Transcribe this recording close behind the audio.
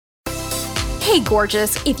Hey,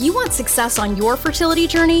 gorgeous. If you want success on your fertility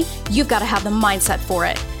journey, you've got to have the mindset for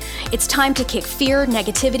it. It's time to kick fear,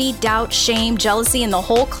 negativity, doubt, shame, jealousy, and the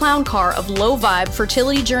whole clown car of low-vibe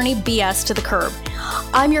fertility journey BS to the curb.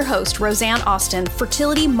 I'm your host, Roseanne Austin,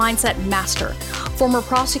 fertility mindset master, former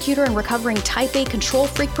prosecutor and recovering type A control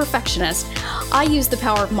freak perfectionist. I use the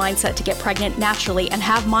power of mindset to get pregnant naturally and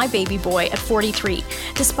have my baby boy at 43,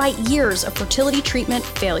 despite years of fertility treatment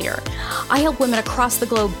failure. I help women across the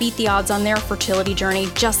globe beat the odds on their fertility journey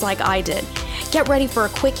just like I did. Get ready for a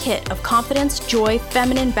quick hit of confidence, joy,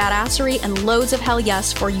 feminine badassery, and loads of hell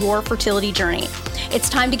yes for your fertility journey. It's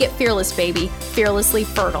time to get fearless, baby. Fearlessly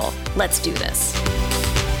fertile. Let's do this.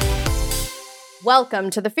 Welcome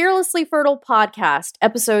to the Fearlessly Fertile Podcast,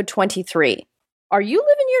 episode 23. Are you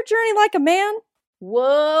living your journey like a man?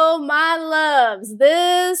 Whoa, my loves.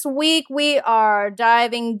 This week we are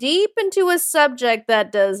diving deep into a subject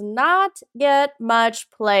that does not get much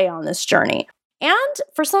play on this journey. And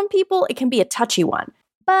for some people, it can be a touchy one.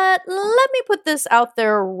 But let me put this out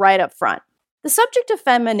there right up front. The subject of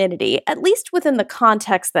femininity, at least within the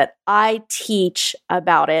context that I teach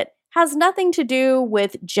about it, has nothing to do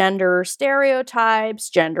with gender stereotypes,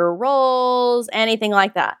 gender roles, anything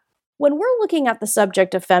like that. When we're looking at the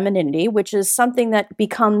subject of femininity, which is something that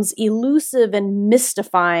becomes elusive and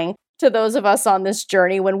mystifying to those of us on this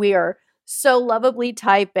journey when we are so lovably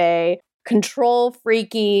type A, control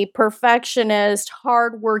freaky, perfectionist,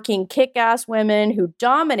 hardworking, kick-ass women who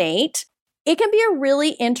dominate, it can be a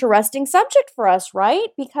really interesting subject for us, right?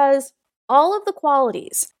 Because all of the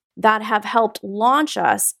qualities that have helped launch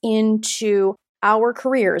us into our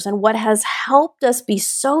careers and what has helped us be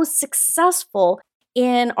so successful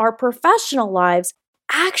in our professional lives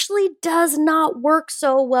actually does not work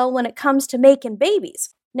so well when it comes to making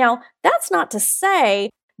babies. Now, that's not to say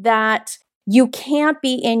that you can't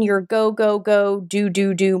be in your go, go, go,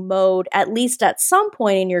 do mode, at least at some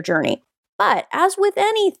point in your journey. But as with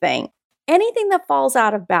anything that falls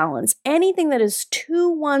out of balance, anything that is too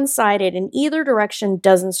one-sided in either direction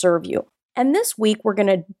doesn't serve you. And this week, we're going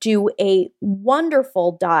to do a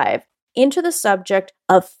wonderful dive into the subject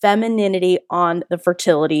of femininity on the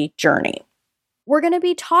fertility journey. We're going to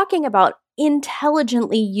be talking about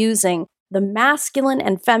intelligently using the masculine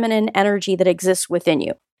and feminine energy that exists within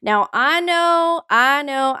you. Now, I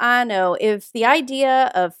know, if the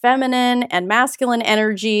idea of feminine and masculine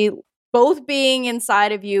energy both being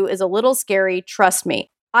inside of you is a little scary, trust me.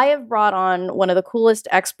 I have brought on one of the coolest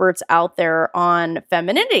experts out there on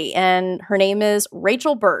femininity, and her name is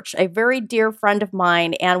Rachel Birch, a very dear friend of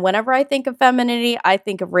mine. And whenever I think of femininity, I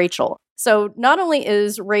think of Rachel. So not only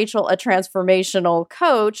is Rachel a transformational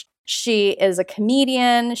coach, she is a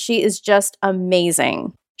comedian. She is just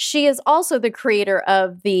amazing. She is also the creator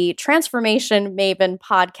of the Transformation Maven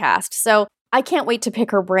podcast. So I can't wait to pick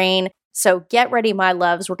her brain. So get ready, my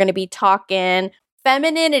loves. We're going to be talking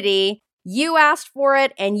femininity. You asked for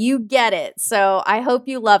it and you get it. So I hope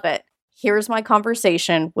you love it. Here's my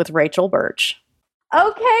conversation with Rachel Birch.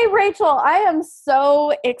 Okay, Rachel, I am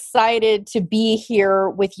so excited to be here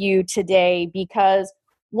with you today because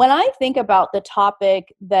when I think about the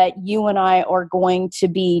topic that you and I are going to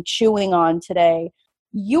be chewing on today,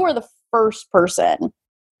 you are the first person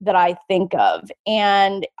that I think of.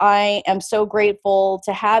 And I am so grateful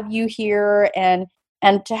to have you here and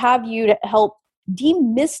to have you to help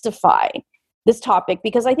demystify this topic,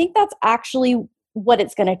 because I think that's actually what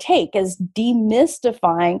it's going to take, is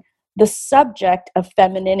demystifying the subject of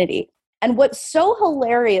femininity. And what's so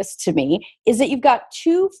hilarious to me is that you've got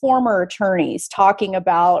two former attorneys talking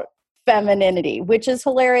about femininity, which is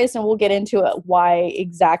hilarious. And we'll get into it, why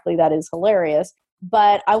exactly that is hilarious.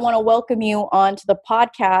 But I want to welcome you onto the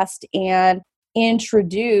podcast and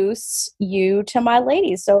introduce you to my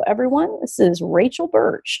ladies. So everyone, this is Rachel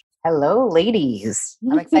Birch. Hello, ladies.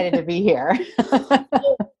 I'm excited to be here.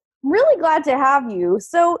 Really glad to have you.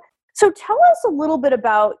 So tell us a little bit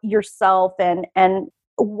about yourself and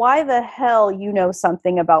why the hell you know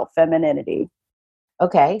something about femininity.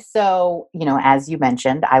 Okay. So, as you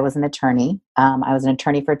mentioned, I was an attorney. I was an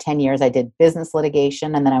attorney for 10 years. I did business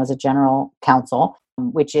litigation, and then I was a general counsel,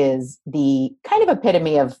 which is the kind of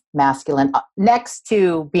epitome of masculine. Next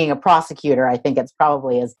to being a prosecutor, I think it's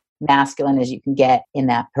probably as masculine as you can get in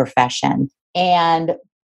that profession. And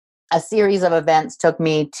a series of events took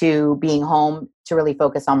me to being home to really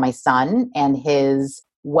focus on my son and his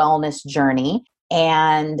wellness journey.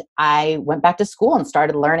 And I went back to school and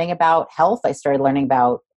started learning about health. I started learning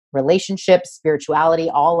about relationships, spirituality,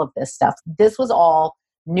 all of this stuff. This was all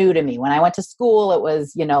new to me. When I went to school, it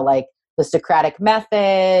was, like the Socratic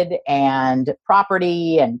method and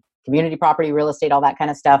property and community property, real estate, all that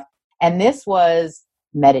kind of stuff. And this was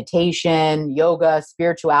meditation, yoga,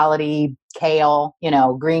 spirituality, kale,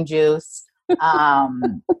 green juice.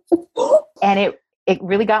 And it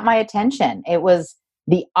really got my attention. It was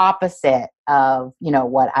the opposite of,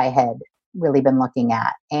 what I had really been looking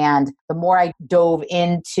at. And the more I dove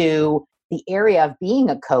into the area of being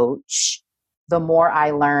a coach, the more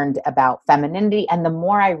I learned about femininity and the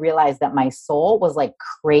more I realized that my soul was like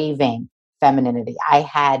craving femininity. I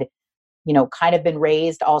had, kind of been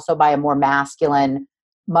raised also by a more masculine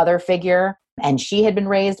mother figure, and she had been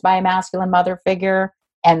raised by a masculine mother figure.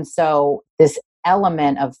 And so this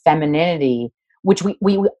element of femininity, which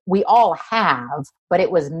we all have, but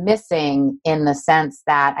it was missing in the sense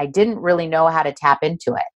that I didn't really know how to tap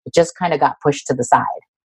into it. It just kind of got pushed to the side.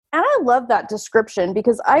 And I love that description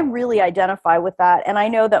because I really identify with that. And I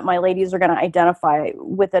know that my ladies are going to identify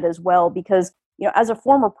with it as well because, as a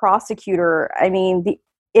former prosecutor, I mean,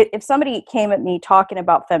 if somebody came at me talking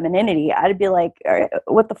about femininity, I'd be like,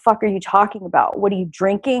 what the fuck are you talking about? What are you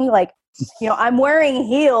drinking? Like, I'm wearing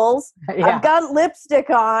heels. Yeah. I've got lipstick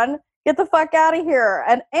on. Get the fuck out of here.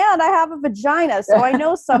 And I have a vagina. So I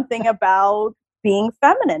know something about being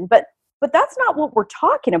feminine, but that's not what we're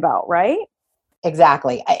talking about, right?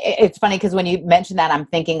 Exactly. It's funny because when you mention that, I'm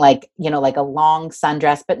thinking like a long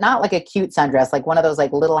sundress, but not like a cute sundress, like one of those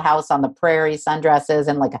like Little House on the Prairie sundresses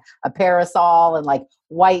and like a parasol and like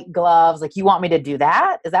white gloves. Like, you want me to do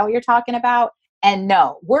that? Is that what you're talking about? And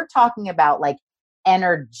no, we're talking about like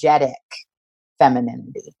energetic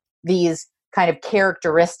femininity. These kind of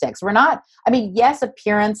characteristics. We're not, yes,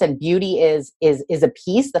 appearance and beauty is a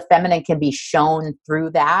piece. The feminine can be shown through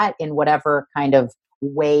that in whatever kind of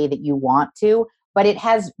way that you want to, but it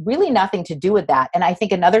has really nothing to do with that. And I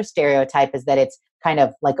think another stereotype is that it's kind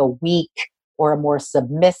of like a weak or a more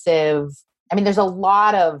submissive. There's a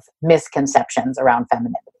lot of misconceptions around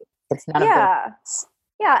femininity. It's none of those.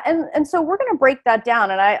 Yeah. And so we're going to break that down.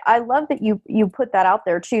 And I love that you put that out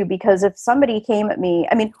there too, because if somebody came at me,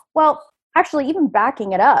 actually even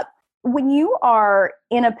backing it up, when you are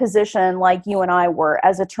in a position like you and I were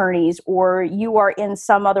as attorneys, or you are in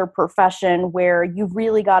some other profession where you've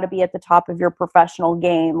really got to be at the top of your professional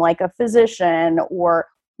game, like a physician or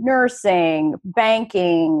nursing,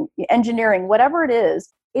 banking, engineering, whatever it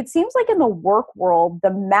is, it seems like in the work world, the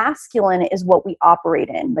masculine is what we operate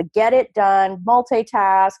in. The get it done,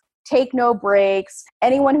 multitask, take no breaks.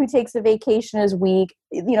 Anyone who takes a vacation is weak.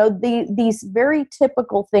 These very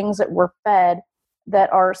typical things that we're fed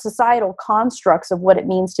that are societal constructs of what it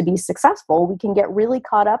means to be successful. We can get really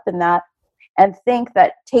caught up in that and think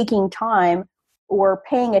that taking time or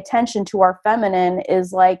paying attention to our feminine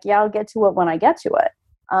is like, yeah, I'll get to it when I get to it.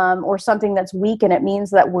 Or something that's weak and it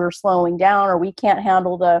means that we're slowing down or we can't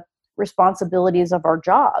handle the responsibilities of our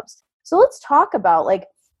jobs. So let's talk about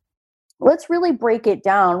let's really break it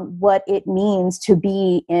down what it means to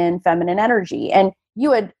be in feminine energy. And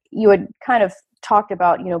you had kind of talked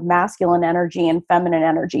about, masculine energy and feminine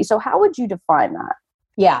energy. So how would you define that?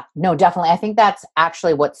 Yeah, no, definitely. I think that's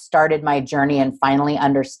actually what started my journey and finally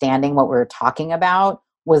understanding what we were talking about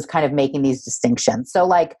was kind of making these distinctions. So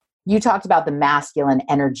like you talked about the masculine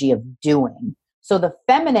energy of doing. So the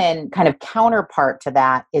feminine kind of counterpart to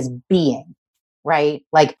that is being, right?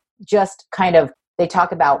 Like just kind of, they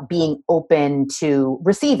talk about being open to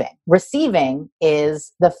receiving. Receiving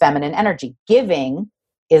is the feminine energy. Giving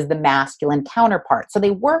is the masculine counterpart. So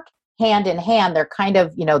they work hand in hand. They're kind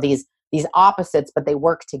of, these opposites, but they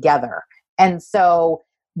work together. And so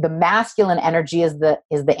the masculine energy is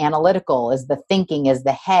the analytical, is the thinking, is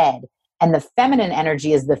the head. And the feminine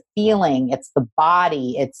energy is the feeling, it's the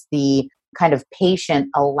body, it's the kind of patient,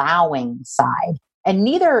 allowing side. And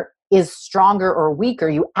neither is stronger or weaker.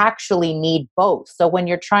 You actually need both. So when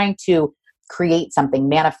you're trying to create something,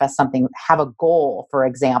 manifest something, have a goal, for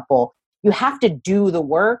example, you have to do the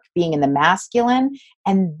work being in the masculine,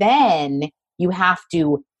 and then you have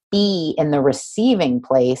to be in the receiving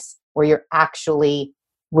place where you're actually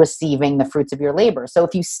receiving the fruits of your labor. So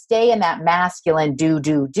if you stay in that masculine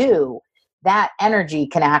do, that energy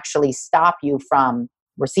can actually stop you from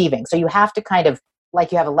receiving. So you have to kind of,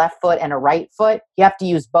 like you have a left foot and a right foot, you have to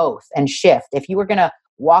use both and shift. If you were going to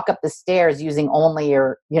walk up the stairs using only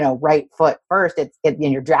your, right foot first, and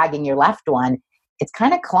you're dragging your left one, it's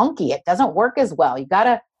kind of clunky. It doesn't work as well. You got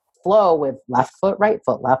to flow with left foot, right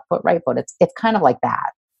foot, left foot, right foot. It's kind of like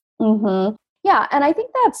that. Mm-hmm. Yeah. And I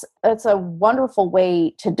think that's a wonderful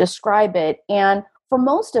way to describe it. And for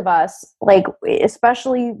most of us, like,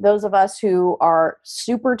 especially those of us who are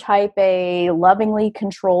super type A, lovingly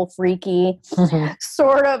control freaky,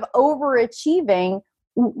 sort of overachieving,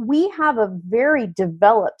 we have a very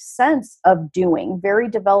developed sense of doing, very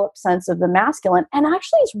developed sense of the masculine. And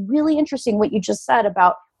actually, it's really interesting what you just said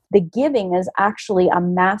about the giving is actually a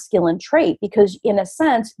masculine trait, because in a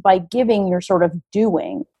sense, by giving, you're sort of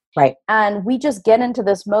doing. Right. And we just get into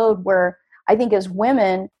this mode where I think as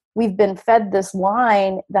women, we've been fed this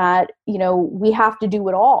line that, we have to do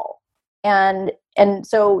it all. And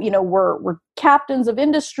so, we're captains of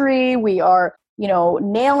industry. We are,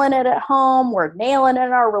 nailing it at home. We're nailing it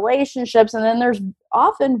in our relationships. And then there's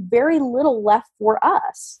often very little left for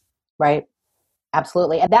us. Right.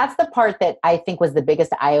 Absolutely. And that's the part that I think was the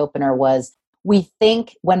biggest eye opener was we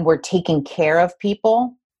think when we're taking care of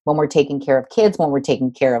people, when we're taking care of kids, when we're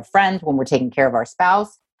taking care of friends, when we're taking care of our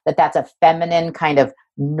spouse, that's a feminine kind of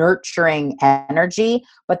nurturing energy.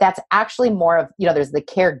 But that's actually more of, there's the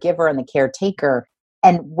caregiver and the caretaker.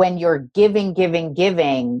 And when you're giving,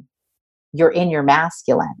 you're in your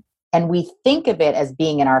masculine. And we think of it as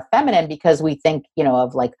being in our feminine because we think,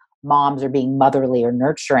 of like moms are being motherly or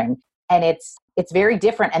nurturing. And it's very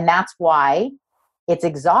different. And that's why it's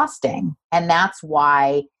exhausting. And that's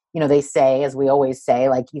why, they say, as we always say,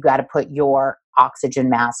 like, you got to put your oxygen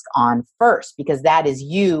mask on first, because that is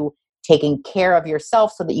you taking care of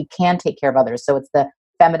yourself so that you can take care of others. So it's the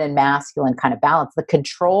feminine masculine kind of balance. The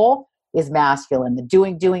control is masculine. The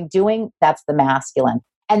doing, that's the masculine.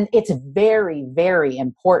 And it's very, very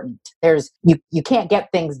important. You can't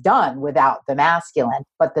get things done without the masculine.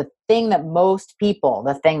 But the thing that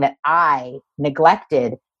I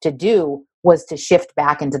neglected to do was to shift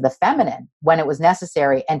back into the feminine when it was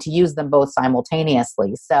necessary and to use them both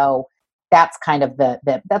simultaneously. So that's kind of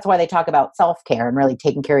that's why they talk about self-care and really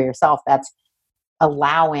taking care of yourself. That's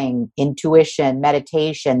allowing intuition,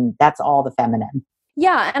 meditation. That's all the feminine.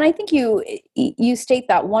 Yeah. And I think you state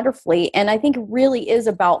that wonderfully. And I think it really is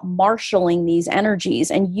about marshaling these energies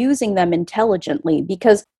and using them intelligently,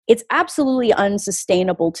 because it's absolutely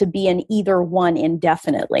unsustainable to be in either one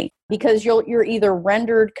indefinitely, because you're either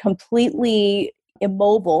rendered completely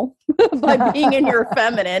immobile by being in your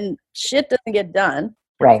feminine, shit doesn't get done.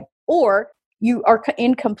 Right. Or you are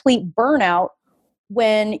in complete burnout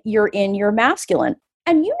when you're in your masculine.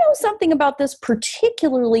 And you know something about this,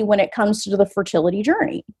 particularly when it comes to the fertility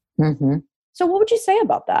journey. Mm-hmm. So what would you say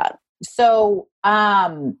about that? So,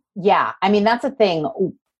 yeah, I mean, that's the thing.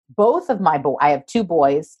 Both of I have two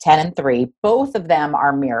boys, 10 and 3. Both of them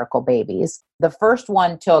are miracle babies. The first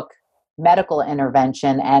one took medical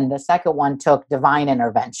intervention and the second one took divine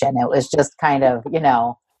intervention. It was just kind of,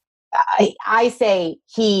 I say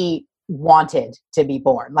he wanted to be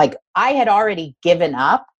born. Like, I had already given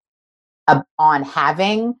up on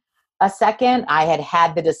having a second. I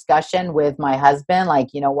had the discussion with my husband,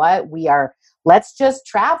 like, you know what, let's just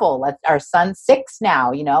travel. Our son's 6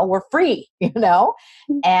 now, we're free,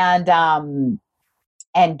 and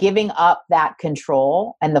giving up that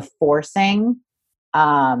control and the forcing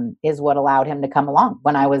is what allowed him to come along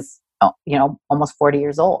when I was, almost 40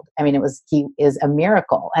 years old. I mean, he is a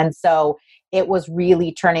miracle. And so it was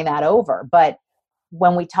really turning that over. But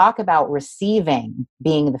when we talk about receiving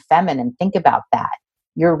being the feminine, think about that.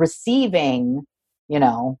 You're receiving,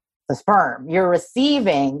 the sperm. You're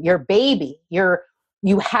receiving your baby.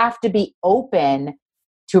 You have to be open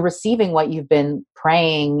to receiving what you've been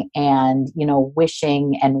praying and,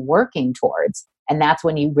 wishing and working towards. And that's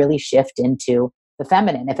when you really shift into the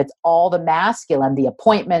feminine. If it's all the masculine, the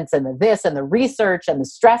appointments and the this and the research and the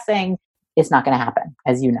stressing, it's not going to happen,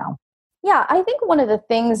 as you know. Yeah, I think one of the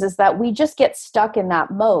things is that we just get stuck in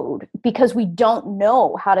that mode because we don't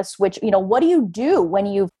know how to switch. What do you do when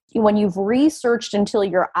you've researched until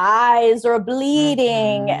your eyes are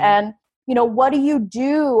bleeding? Mm-hmm. And, what do you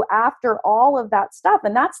do after all of that stuff?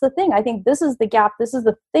 And that's the thing. I think this is the gap. This is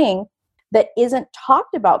the thing that isn't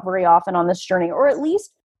talked about very often on this journey, or at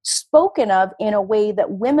least spoken of in a way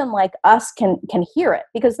that women like us can hear it.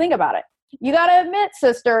 Because think about it. You got to admit,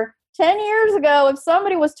 sister, 10 years ago, if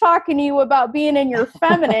somebody was talking to you about being in your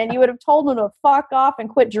feminine, you would have told them to fuck off and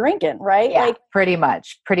quit drinking, right? Yeah, pretty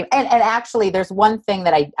much. And actually, there's one thing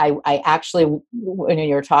that I actually, when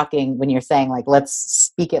you're saying, like, let's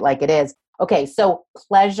speak it like it is. Okay, so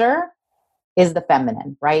pleasure is the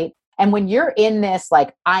feminine, right? And when you're in this,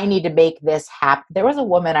 like, I need to make this happen. There was a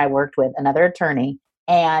woman I worked with, another attorney,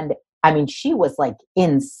 and I mean, she was like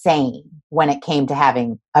insane when it came to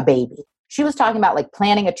having a baby. She was talking about like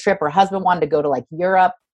planning a trip. Her husband wanted to go to like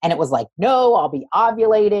Europe. And it was like, no, I'll be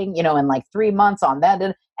ovulating, in like 3 months on that.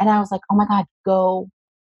 And I was like, oh my God, go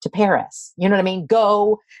to Paris. You know what I mean?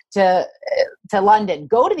 Go to London,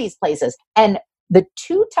 go to these places. And the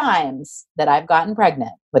 2 times that I've gotten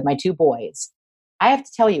pregnant with my 2 boys, I have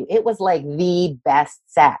to tell you, it was like the best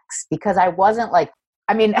sex, because I wasn't like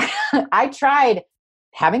I mean, I tried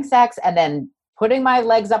having sex and then putting my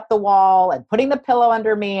legs up the wall and putting the pillow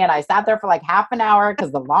under me. And I sat there for like half an hour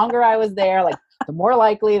because the longer I was there, like the more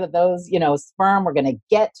likely that those, sperm were going to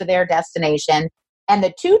get to their destination. And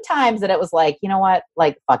the 2 times that it was like, you know what,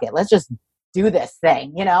 like, fuck it, let's just do this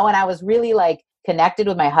thing, and I was really like connected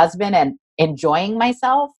with my husband and enjoying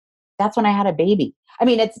myself. That's when I had a baby. I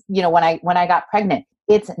mean, it's, when I got pregnant,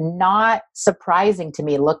 it's not surprising to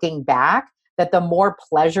me looking back that the more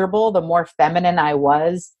pleasurable, the more feminine I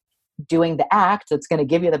was doing the act that's going to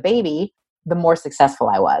give you the baby, the more successful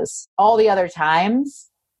I was. All the other times,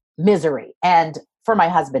 misery. And for my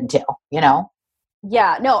husband too,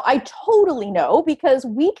 Yeah, no, I totally know because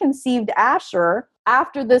we conceived Asher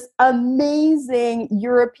after this amazing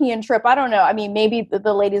European trip. I don't know. I mean, maybe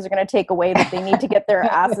the ladies are going to take away that they need to get their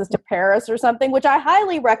asses to Paris or something, which I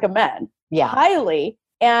highly recommend. Yeah. Highly.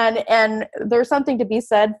 And there's something to be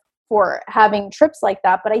said for having trips like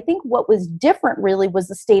that. But I think what was different really was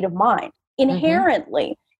the state of mind.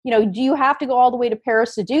 Inherently, do you have to go all the way to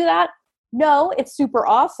Paris to do that? No, it's super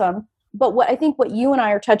awesome. But what you and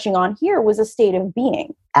I are touching on here was a state of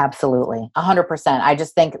being. Absolutely. 100%. I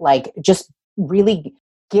just think like just really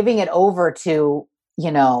giving it over to,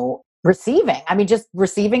 receiving. I mean, just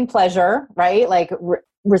receiving pleasure, right? Like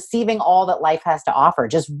receiving all that life has to offer,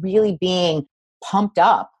 just really being pumped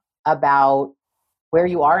up about where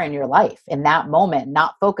you are in your life in that moment,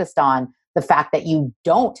 not focused on the fact that you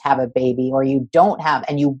don't have a baby or you don't have,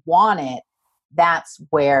 and you want it. That's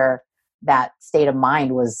where that state of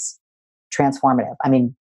mind was transformative. I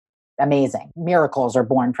mean, amazing. Miracles are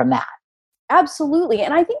born from that. Absolutely.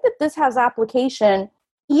 And I think that this has application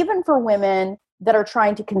even for women that are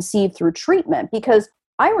trying to conceive through treatment, because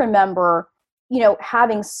I remember,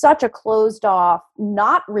 having such a closed off,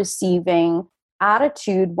 not receiving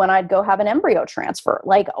attitude when I'd go have an embryo transfer,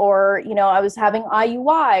 or I was having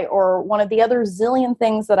IUI or one of the other zillion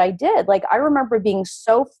things that I did. Like, I remember being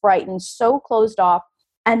so frightened, so closed off,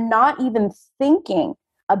 and not even thinking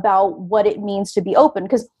about what it means to be open.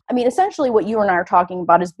 Because I mean, essentially what you and I are talking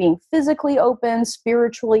about is being physically open,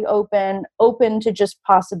 spiritually open to just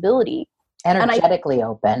possibility. Energetically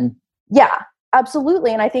open. Yeah,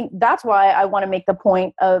 absolutely. And I think that's why I want to make the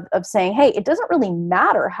point of saying, hey, it doesn't really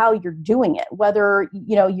matter how you're doing it, whether,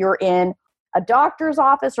 you're in a doctor's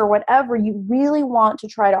office or whatever. You really want to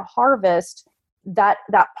try to harvest that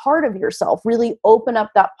part of yourself, really open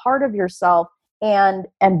up that part of yourself and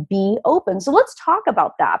be open. So let's talk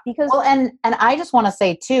about that, because and I just want to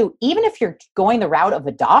say too, even if you're going the route of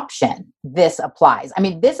adoption, this applies. I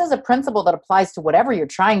mean, this is a principle that applies to whatever you're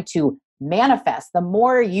trying to manifest. The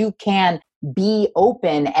more you can be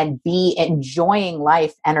open and be enjoying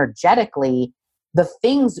life energetically, the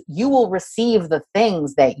things you will receive, the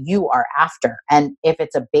things that you are after. And if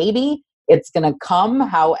it's a baby, it's going to come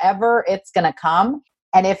however it's going to come.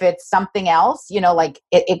 And if it's something else,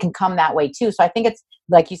 it can come that way too. So I think it's,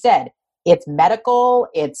 like you said, it's medical,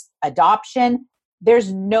 it's adoption.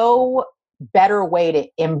 There's no better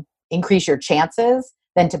way to increase your chances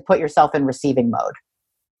than to put yourself in receiving mode.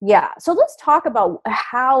 Yeah. So let's talk about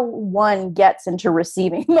how one gets into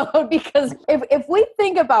receiving mode, because if we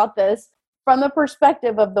think about this from the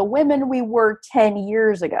perspective of the women we were 10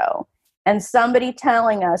 years ago, and somebody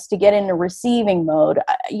telling us to get into receiving mode,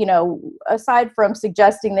 aside from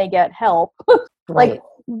suggesting they get help, Right. Like,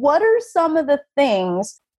 what are some of the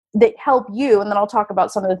things that help you? And then I'll talk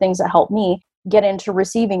about some of the things that help me get into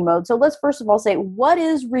receiving mode. So let's first of all say, what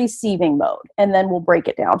is receiving mode? And then we'll break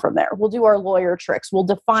it down from there. We'll do our lawyer tricks. We'll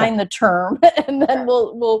define the term, and then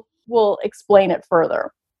we'll explain it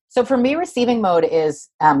further. So for me, receiving mode is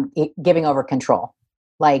giving over control.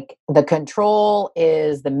 Like, the control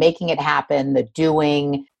is the making it happen, the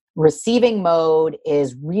doing. Receiving mode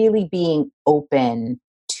is really being open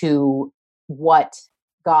to what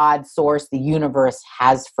God, source, the universe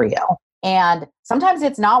has for you. And sometimes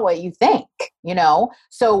it's not what you think,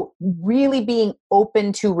 So really being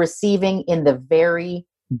open to receiving in the very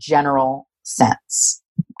general sense,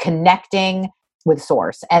 connecting with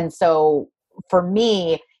source. And so for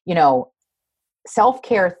me,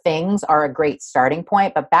 self-care things are a great starting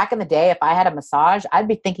point. But back in the day, if I had a massage, I'd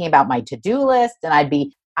be thinking about my to-do list, and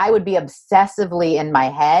I would be obsessively in my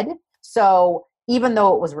head. So even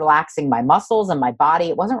though it was relaxing my muscles and my body,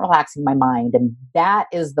 it wasn't relaxing my mind. And that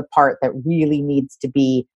is the part that really needs to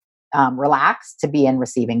be relaxed to be in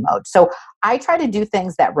receiving mode. So I try to do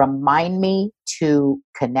things that remind me to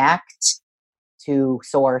connect to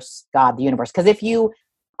source, God, the universe. Because if you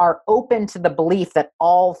are open to the belief that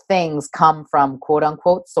all things come from quote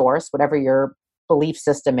unquote source, whatever your belief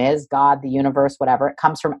system is, God, the universe, whatever, it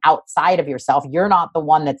comes from outside of yourself. You're not the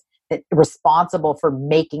one that's responsible for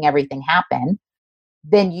making everything happen.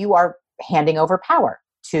 Then you are handing over power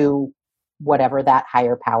to whatever that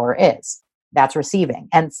higher power is. That's receiving.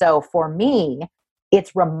 And so for me,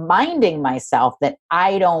 it's reminding myself that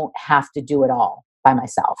I don't have to do it all by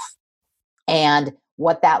myself. And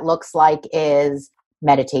what that looks like is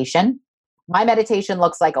meditation. My meditation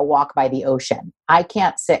looks like a walk by the ocean. I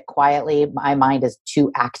can't sit quietly. My mind is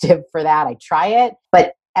too active for that. I try it,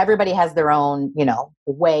 but everybody has their own,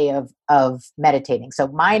 way of meditating. So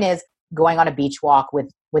mine is going on a beach walk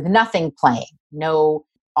with nothing playing, no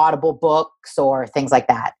audible books or things like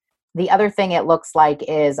that. The other thing it looks like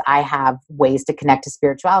is I have ways to connect to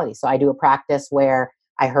spirituality. So I do a practice where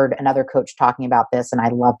I heard another coach talking about this and I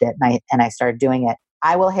loved it and I started doing it.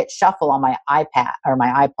 I will hit shuffle on my iPad or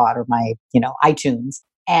my iPod or my, iTunes,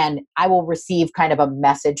 and I will receive kind of a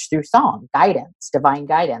message through song, guidance, divine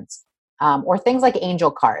guidance, or things like angel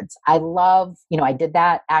cards. I love, I did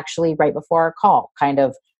that actually right before our call, kind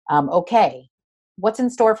of, okay, what's in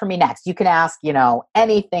store for me next? You can ask,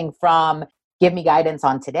 anything from give me guidance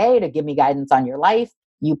on today to give me guidance on your life.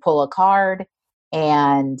 You pull a card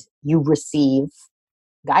and you receive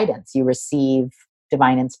guidance, you receive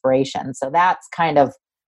divine inspiration. So that's kind of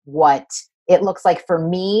what it looks like for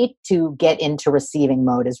me to get into receiving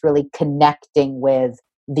mode, is really connecting with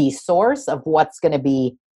the source of what's going to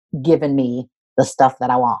be giving me the stuff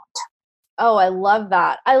that I want. Oh, I love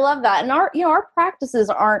that. I love that. And our practices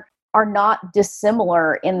are not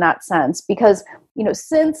dissimilar in that sense, because,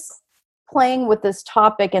 since playing with this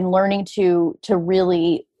topic and learning to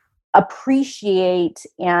really appreciate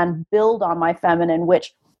and build on my feminine,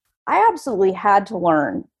 which I absolutely had to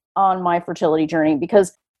learn on my fertility journey,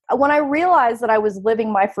 because when I realized that I was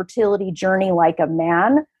living my fertility journey like a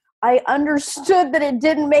man, I understood that it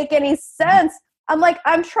didn't make any sense. I'm like,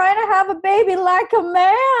 I'm trying to have a baby like a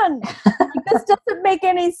man. This doesn't make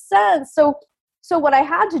any sense. So what I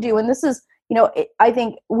had to do, and this is, I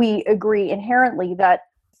think we agree inherently that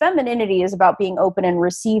femininity is about being open and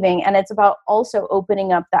receiving, and it's about also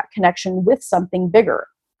opening up that connection with something bigger.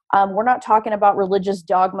 We're not talking about religious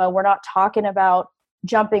dogma. We're not talking about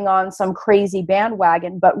jumping on some crazy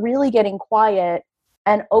bandwagon, but really getting quiet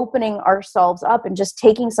and opening ourselves up and just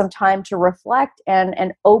taking some time to reflect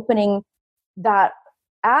and opening that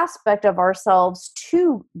aspect of ourselves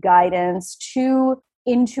to guidance, to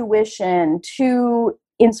intuition, to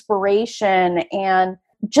inspiration, and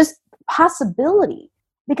just possibility.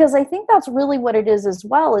 Because I think that's really what it is as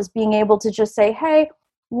well, is being able to just say, hey,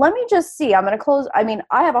 let me just see. I'm going to close. I mean,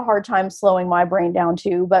 I have a hard time slowing my brain down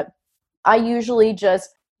too, but I usually just,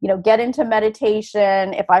 get into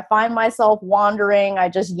meditation. If I find myself wandering, I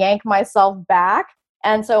just yank myself back.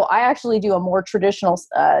 And so I actually do a more traditional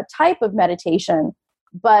type of meditation.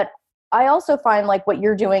 But I also find like what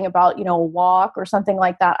you're doing about, a walk or something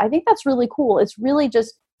like that, I think that's really cool. It's really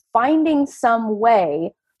just finding some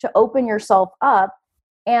way to open yourself up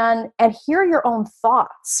and hear your own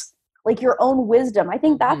thoughts, like your own wisdom. I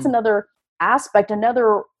think that's another aspect,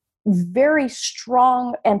 another very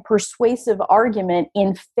strong and persuasive argument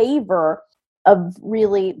in favor of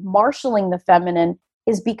really marshaling the feminine,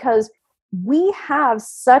 is because we have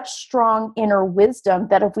such strong inner wisdom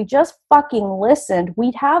that if we just fucking listened,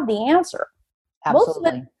 we'd have the answer.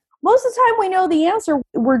 Absolutely. Most of the time we know the answer.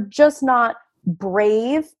 We're just not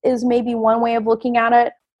brave, is maybe one way of looking at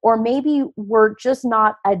it. Or maybe we're just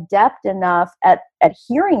not adept enough at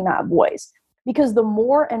hearing that voice. Because the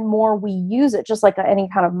more and more we use it, just like any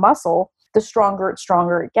kind of muscle, the stronger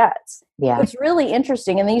it gets. Yeah. It's really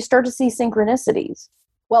interesting. And then you start to see synchronicities.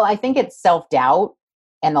 Well, I think it's self-doubt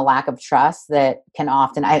and the lack of trust that can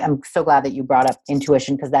often, I'm so glad that you brought up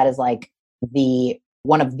intuition, because that is like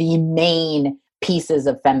one of the main pieces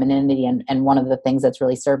of femininity and one of the things that's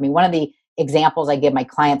really served me. One of the examples I give my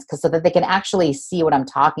clients, so that they can actually see what I'm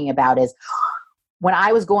talking about, is when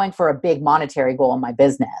I was going for a big monetary goal in my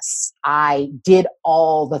business, I did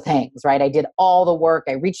all the things, right? I did all the work.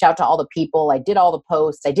 I reached out to all the people. I did all the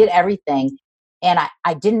posts. I did everything. And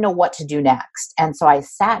I didn't know what to do next. And so I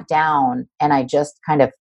sat down and I just kind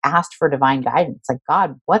of asked for divine guidance. Like,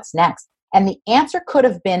 God, what's next? And the answer could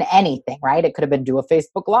have been anything, right? It could have been do a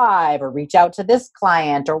Facebook Live or reach out to this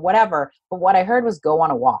client or whatever. But what I heard was go on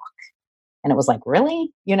a walk. And it was like,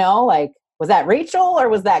 really? Was that Rachel or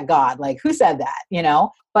was that God? Like, who said that,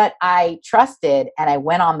 But I trusted and I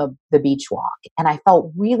went on the beach walk, and I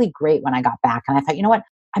felt really great when I got back. And I thought, you know what?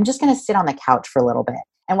 I'm just going to sit on the couch for a little bit.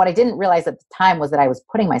 And what I didn't realize at the time was that I was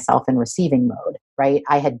putting myself in receiving mode, right?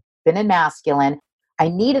 I had been in masculine. I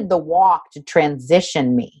needed the walk to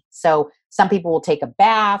transition me. So some people will take a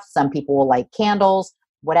bath, some people will light candles,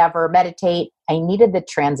 whatever, meditate. I needed the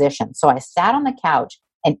transition. So I sat on the couch,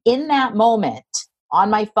 and in that moment on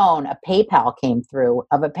my phone, a PayPal came through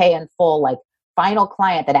of a pay in full, like final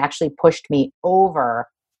client that actually pushed me over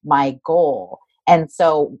my goal. And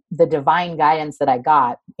so the divine guidance that I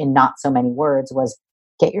got in not so many words was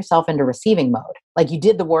get yourself into receiving mode. Like you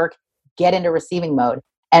did the work, get into receiving mode.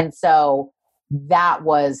 And so that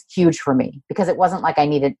was huge for me because it wasn't like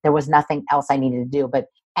there was nothing else I needed to do. But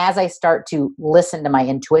as I start to listen to my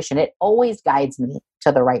intuition, it always guides me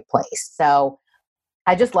to the right place. So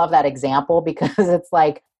I just love that example because it's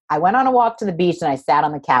like I went on a walk to the beach and I sat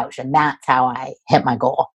on the couch, and that's how I hit my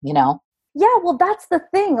goal, you know? Yeah, well, that's the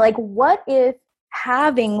thing. Like, what if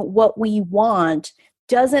having what we want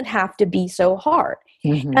doesn't have to be so hard?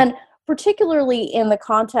 Mm-hmm. And particularly in the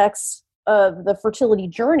context of the fertility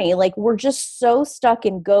journey, like we're just so stuck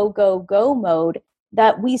in go, go, go mode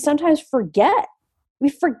that we sometimes forget. We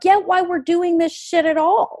forget why we're doing this shit at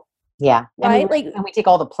all. Yeah. Right? And we take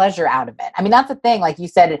all the pleasure out of it. I mean, that's the thing. Like you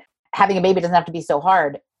said, having a baby doesn't have to be so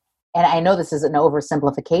hard. And I know this is an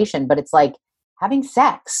oversimplification, but it's like having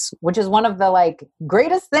sex, which is one of the like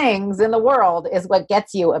greatest things in the world, is what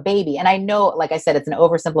gets you a baby. And I know, like I said, it's an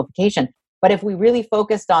oversimplification, but if we really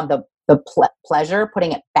focused on the pleasure,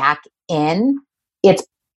 putting it back in, it's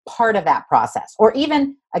part of that process. Or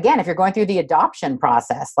even, again, if you're going through the adoption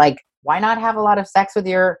process, like why not have a lot of sex with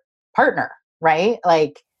your partner, right?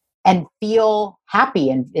 Like, and feel happy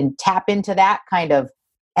and tap into that kind of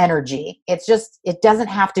energy. It's just, it doesn't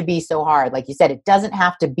have to be so hard. Like you said, it doesn't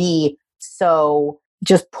have to be so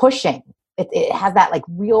just pushing. It has that like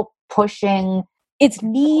real pushing. It's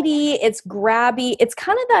needy, it's grabby. It's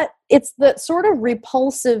kind of that, it's the sort of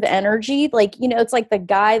repulsive energy. Like, you know, it's like the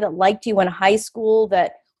guy that liked you in high school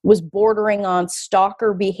that was bordering on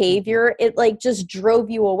stalker behavior. It like just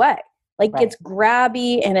drove you away. Like It's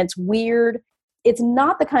grabby and it's weird. It's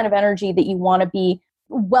not the kind of energy that you want to be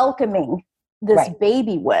welcoming this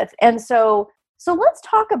baby with. And so let's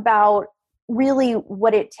talk about really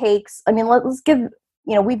what it takes. I mean, let's give,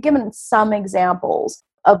 you know, we've given some examples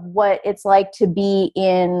of what it's like to be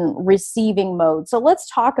in receiving mode. So let's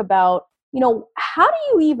talk about, you know, how do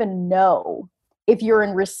you even know if you're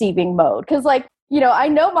in receiving mode? Because like, you know, I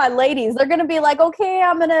know my ladies, they're going to be like, okay,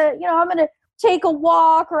 I'm going to take a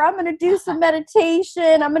walk, or I'm going to do some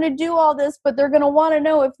meditation. I'm going to do all this, but they're going to want to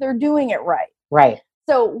know if they're doing it right. Right.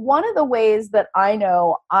 So one of the ways that I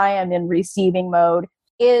know I am in receiving mode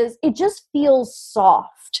is it just feels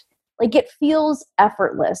soft. Like it feels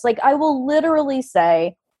effortless. Like I will literally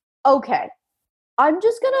say, okay, I'm going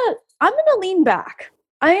to lean back.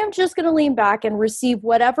 I am just going to lean back and receive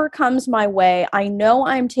whatever comes my way. I know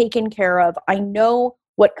I'm taken care of. I know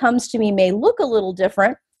what comes to me may look a little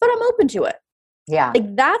different, but I'm open to it. Yeah.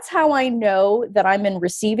 Like that's how I know that I'm in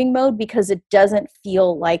receiving mode, because it doesn't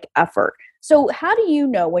feel like effort. So how do you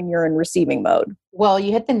know when you're in receiving mode? Well,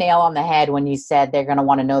 you hit the nail on the head when you said they're going to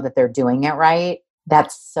want to know that they're doing it right.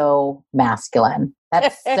 That's so masculine.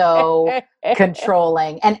 That's so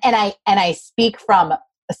controlling. And I speak from,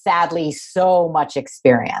 sadly, so much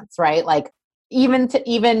experience, right? Like even,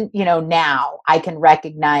 you know, now I can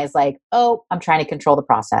recognize like, oh, I'm trying to control the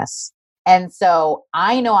process. And so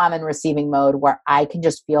I know I'm in receiving mode where I can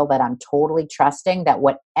just feel that I'm totally trusting that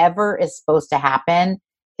whatever is supposed to happen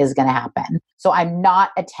is going to happen. So I'm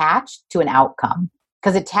not attached to an outcome,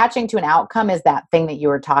 because attaching to an outcome is that thing that you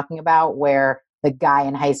were talking about where the guy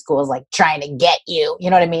in high school is like trying to get you.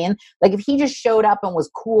 You know what I mean? Like if he just showed up and was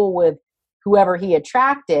cool with whoever he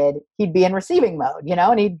attracted, he'd be in receiving mode, you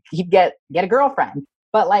know, and he'd get a girlfriend.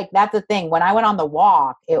 But like, that's the thing. When I went on the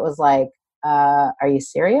walk, it was like, are you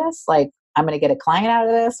serious? Like, I'm going to get a client out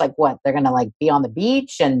of this? Like what? They're going to like be on the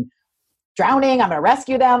beach and drowning. I'm going to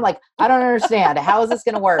rescue them. Like, I don't understand. How is this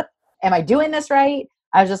going to work? Am I doing this right?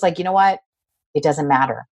 I was just like, you know what? It doesn't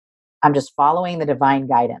matter. I'm just following the divine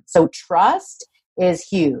guidance. So trust is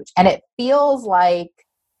huge. And it feels like,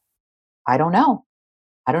 I don't know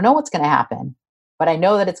what's going to happen, but I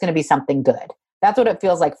know that it's going to be something good. That's what it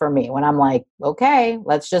feels like for me when I'm like, okay,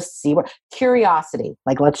 let's just see curiosity,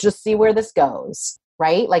 like, let's just see where this goes.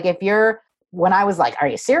 Right. Like when I was like, are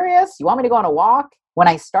you serious? You want me to go on a walk? When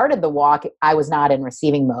I started the walk, I was not in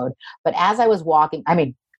receiving mode, but as I was walking, I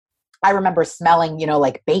mean, I remember smelling, you know,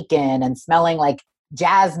 like bacon and smelling like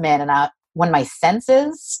jasmine. And when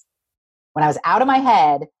I was out of my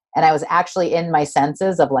head and I was actually in my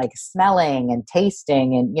senses of like smelling and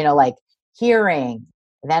tasting and, you know, like hearing,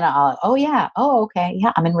 then okay.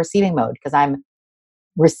 Yeah. I'm in receiving mode because I'm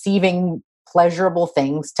receiving pleasurable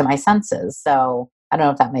things to my senses. So I don't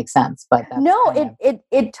know if that makes sense, but that's No, kind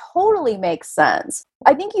it totally makes sense.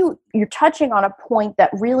 I think you're touching on a point that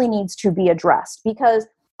really needs to be addressed, because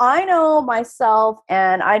I know myself,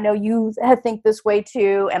 and I know you think this way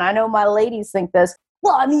too, and I know my ladies think this.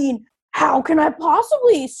 Well, I mean, how can I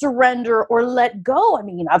possibly surrender or let go? I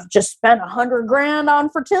mean, I've just spent $100,000 on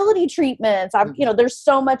fertility treatments. There's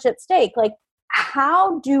so much at stake. Like,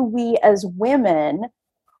 how do we as women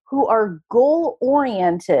who are goal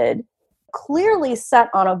oriented, clearly set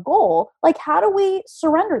on a goal, like, how do we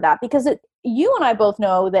surrender that? Because you and I both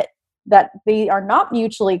know that they are not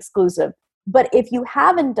mutually exclusive. But if you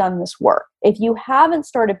haven't done this work, if you haven't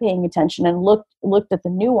started paying attention and looked at the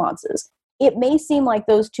nuances, it may seem like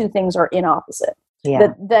those two things are in opposite.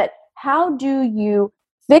 Yeah. That how do you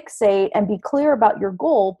fixate and be clear about your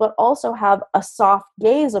goal, but also have a soft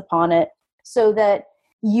gaze upon it, so that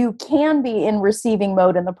you can be in receiving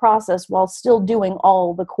mode in the process while still doing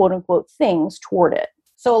all the quote unquote things toward it?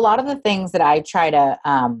 So a lot of the things that I try to,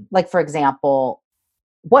 like, for example,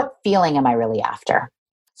 what feeling am I really after?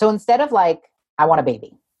 So instead of like, I want a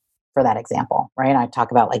baby, for that example, right? I talk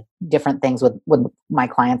about like different things with my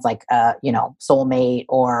clients, like, soulmate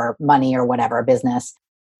or money or whatever, business.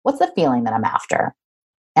 What's the feeling that I'm after?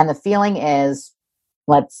 And the feeling is,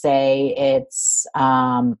 let's say it's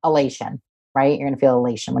elation, right? You're going to feel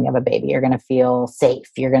elation when you have a baby. You're going to feel safe.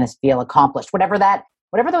 You're going to feel accomplished, whatever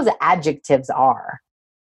those adjectives are.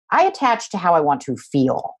 I attach to how I want to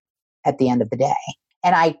feel at the end of the day.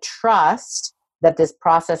 And I trust that this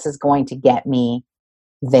process is going to get me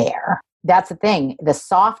there. That's the thing. The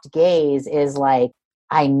soft gaze is like,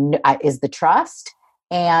 is the trust,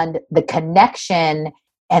 and the connection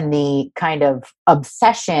and the kind of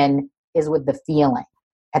obsession is with the feeling.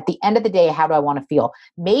 At the end of the day, how do I want to feel?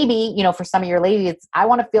 Maybe, for some of your ladies, I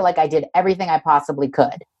want to feel like I did everything I possibly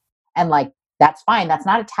could. And like, that's fine. That's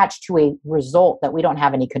not attached to a result that we don't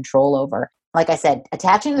have any control over. Like I said,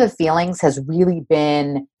 attaching to the feelings has really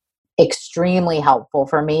been extremely helpful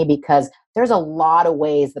for me, because there's a lot of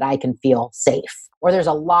ways that I can feel safe, or there's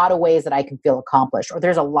a lot of ways that I can feel accomplished, or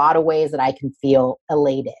there's a lot of ways that I can feel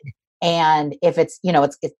elated. And if it's,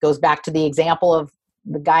 it goes back to the example of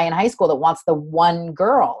the guy in high school that wants the one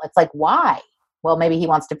girl. It's like, why? Well, maybe he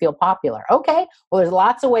wants to feel popular. Okay. Well, there's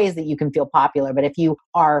lots of ways that you can feel popular, but if you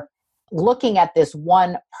are looking at this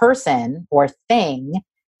one person or thing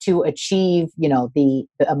to achieve, the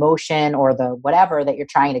emotion or the whatever that you're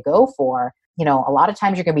trying to go for, a lot of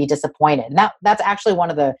times you're going to be disappointed. And that's actually one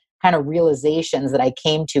of the kind of realizations that I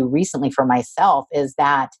came to recently for myself, is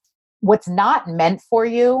that what's not meant for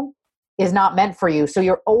you is not meant for you. So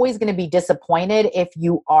you're always going to be disappointed if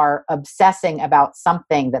you are obsessing about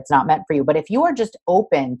something that's not meant for you. But if you are just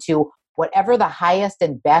open to whatever the highest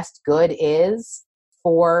and best good is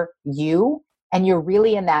for you, and you're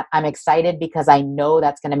really in that, I'm excited because I know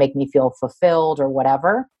that's going to make me feel fulfilled or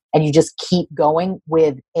whatever, and you just keep going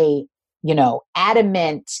with a,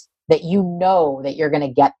 adamant that that you're going to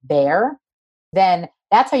get there, then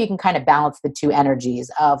that's how you can kind of balance the two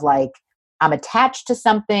energies of like, I'm attached to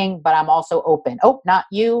something, but I'm also open. Oh, not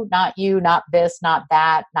you, not this, not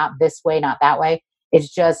that, not this way, not that way.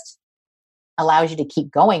 It's just allows you to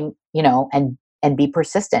keep going, and be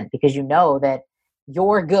persistent, because you know that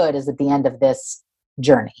your good is at the end of this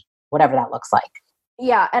journey, whatever that looks like.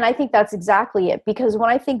 Yeah. And I think that's exactly it. Because when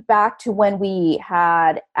I think back to when we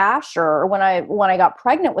had Asher, or when I got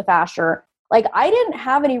pregnant with Asher, like, I didn't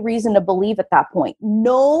have any reason to believe at that point.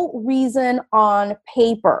 No reason on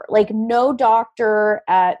paper. Like, no doctor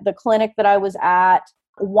at the clinic that I was at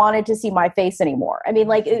wanted to see my face anymore. I mean,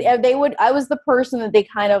 like, I was the person that they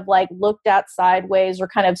kind of like looked at sideways or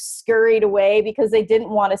kind of scurried away because they didn't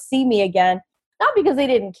want to see me again. Not because they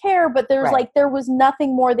didn't care, but there was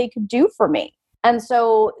nothing more they could do for me. And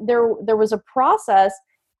so there was a process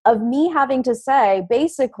of me having to say,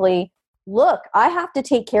 basically, look, I have to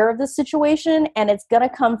take care of this situation, and it's going to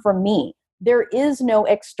come from me. There is no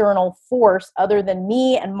external force other than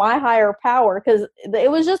me and my higher power, because it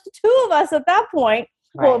was just the two of us at that point.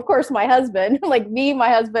 Right. Well, of course, my husband, like me, my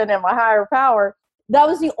husband, and my higher power. That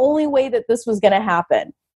was the only way that this was going to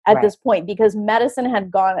happen at this point, because medicine had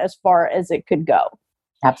gone as far as it could go.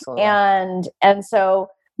 Absolutely. And so,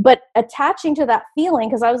 but attaching to that feeling,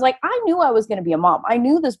 because I was like, I knew I was going to be a mom. I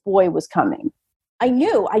knew this boy was coming. I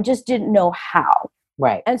knew, I just didn't know how.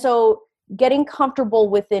 Right. And so getting comfortable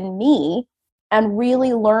within me and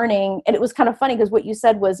really learning, and it was kind of funny because what you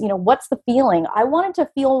said was, what's the feeling? I wanted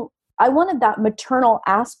that maternal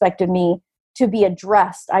aspect of me to be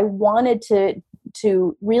addressed. I wanted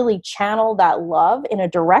to really channel that love in a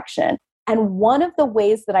direction. And one of the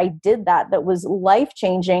ways that I did that was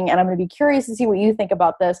life-changing, and I'm going to be curious to see what you think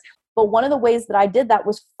about this, But one of the ways that I did that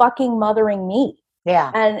was fucking mothering me.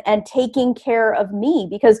 Yeah. And taking care of me,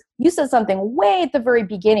 because you said something way at the very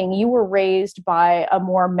beginning. You were raised by a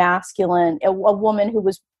more masculine, a woman who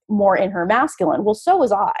was more in her masculine. Well, so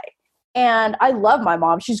was I. And I love my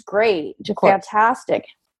mom. She's great. She's fantastic.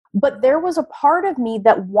 But there was a part of me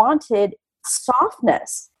that wanted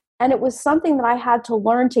softness. And it was something that I had to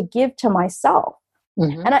learn to give to myself.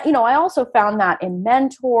 Mm-hmm. And I also found that in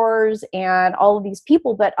mentors and all of these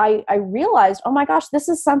people, that I realized, oh my gosh, this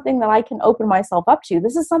is something that I can open myself up to.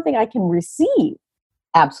 This is something I can receive.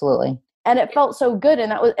 Absolutely. And it felt so good.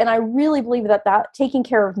 And I really believe that taking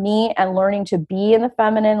care of me and learning to be in the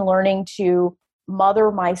feminine, learning to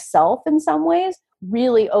mother myself in some ways,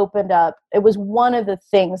 really opened up. It was one of the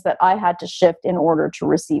things that I had to shift in order to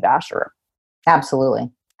receive Asher. Absolutely.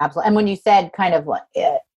 Absolutely. And when you said kind of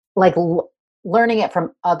like learning it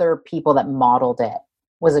from other people that modeled it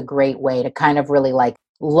was a great way to kind of really like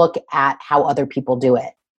look at how other people do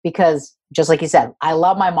it. Because just like you said, I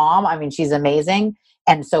love my mom. I mean, she's amazing.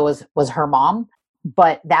 And so was her mom.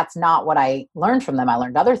 But that's not what I learned from them. I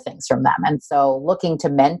learned other things from them. And so looking to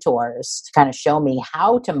mentors to kind of show me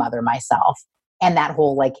how to mother myself and that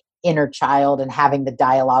whole like inner child and having the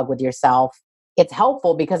dialogue with yourself, it's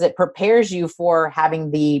helpful because it prepares you for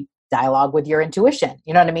having the dialogue with your intuition.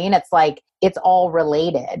 You know what I mean? It's like, it's all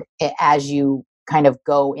related as you kind of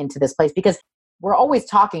go into this place, because we're always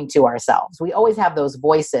talking to ourselves. We always have those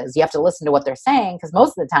voices. You have to listen to what they're saying, because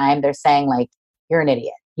most of the time they're saying like, you're an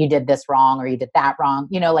idiot. You did this wrong, or you did that wrong,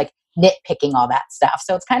 like nitpicking all that stuff.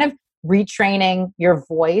 So it's kind of retraining your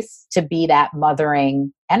voice to be that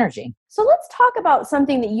mothering energy. So let's talk about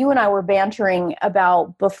something that you and I were bantering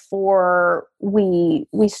about before we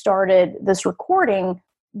started this recording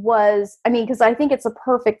was, because I think it's a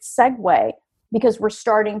perfect segue, because we're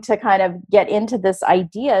starting to kind of get into this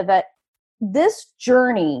idea that this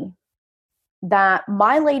journey that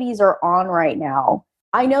my ladies are on right now,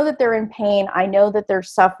 I know that they're in pain. I know that they're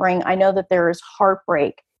suffering. I know that there is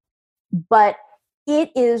heartbreak, but it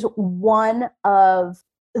is one of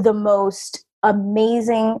the most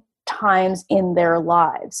amazing times in their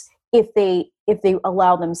lives if they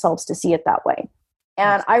allow themselves to see it that way.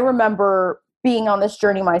 And I remember being on this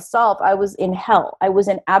journey myself. I was in hell. I was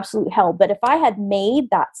in absolute hell. But if I had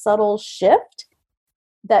made that subtle shift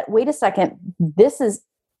that, wait a second,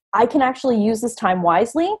 I can actually use this time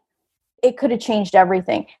wisely, it could have changed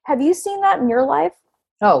everything. Have you seen that in your life?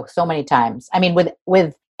 Oh, so many times. I mean, with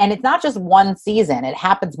and it's not just one season. It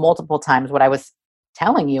happens multiple times. What I was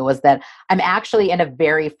telling you was that I'm actually in a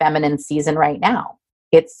very feminine season right now.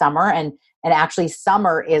 It's summer, and actually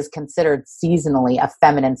summer is considered seasonally a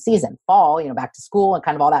feminine season. Fall, back to school and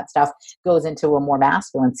kind of all that stuff goes into a more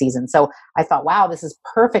masculine season. So I thought, wow, this is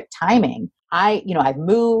perfect timing. I've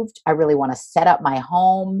moved. I really want to set up my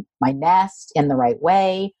home, my nest in the right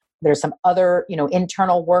way. There's some other,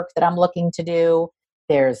 internal work that I'm looking to do.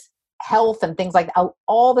 There's health and things like that.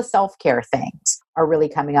 All the self-care things are really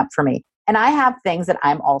coming up for me. And I have things that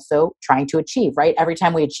I'm also trying to achieve, right? Every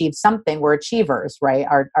time we achieve something, we're achievers, right?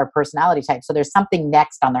 Our personality type. So there's something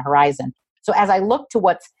next on the horizon. So as I look to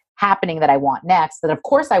what's happening that I want next, that of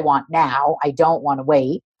course I want now, I don't want to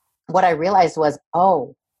wait. What I realized was,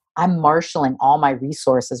 I'm marshaling all my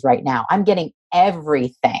resources right now. I'm getting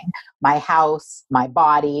everything, my house, my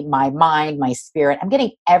body, my mind, my spirit. I'm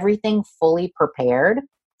getting everything fully prepared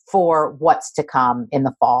for what's to come in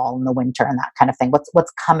the fall and the winter and that kind of thing.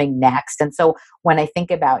 What's coming next. And so when I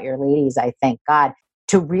think about your ladies, I thank God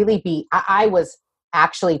to really be, I was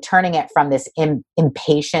actually turning it from this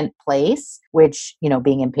impatient place, which,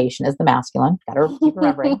 being impatient is the masculine, got to keep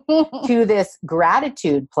remembering, to this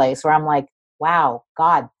gratitude place where I'm like, wow,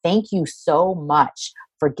 God, thank you so much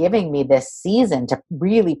for giving me this season to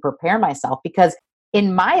really prepare myself. Because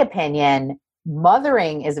in my opinion,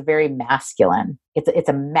 mothering is very masculine. It's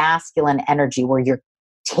a masculine energy where you're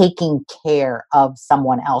taking care of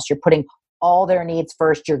someone else. You're putting all their needs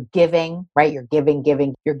first. You're giving, right? You're giving.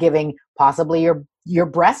 You're giving possibly your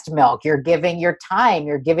breast milk. You're giving your time.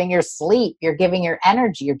 You're giving your sleep. You're giving your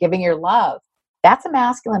energy. You're giving your love. That's a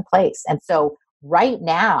masculine place. And so right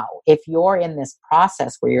now, if you're in this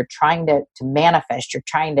process where you're trying to manifest, you're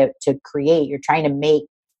trying to create, you're trying to make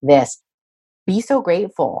this, be so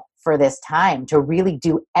grateful for this time to really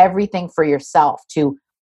do everything for yourself, to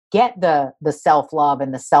get the self-love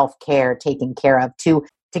and the self-care taken care of, to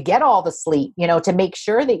get all the sleep, to make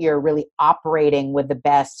sure that you're really operating with the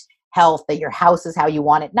best health, that your house is how you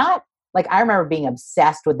want it. Not like, I remember being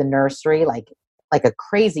obsessed with the nursery, like a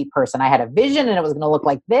crazy person. I had a vision and it was going to look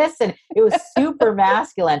like this, and it was super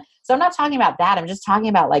masculine. So I'm not talking about that. I'm just talking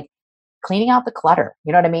about like cleaning out the clutter.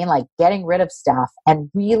 You know what I mean? Like getting rid of stuff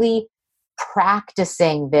and really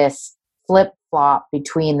practicing this flip flop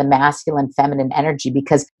between the masculine feminine energy,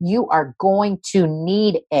 because you are going to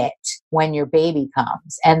need it when your baby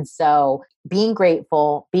comes. And so being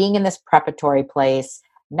grateful, being in this preparatory place,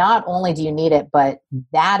 not only do you need it, but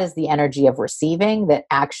that is the energy of receiving that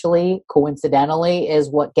actually coincidentally is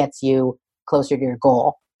what gets you closer to your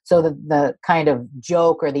goal. So the kind of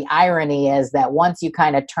joke or the irony is that once you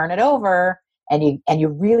kind of turn it over and you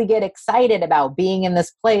really get excited about being in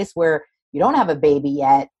this place where you don't have a baby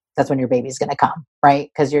yet, that's when your baby's going to come, right?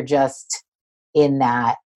 Because you're just in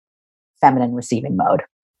that feminine receiving mode.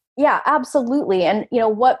 Yeah, absolutely. And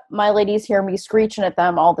what my ladies hear me screeching at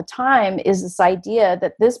them all the time is this idea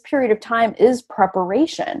that this period of time is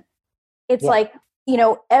preparation. It's like,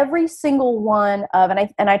 every single one of,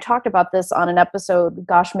 and I talked about this on an episode,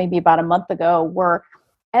 gosh, maybe about a month ago, where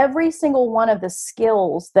every single one of the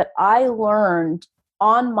skills that I learned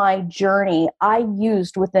on my journey, I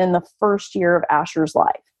used within the first year of Asher's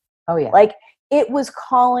life. Oh yeah. Like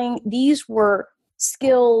these were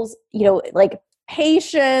skills, like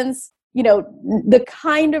patience, the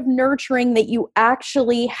kind of nurturing that you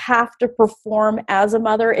actually have to perform as a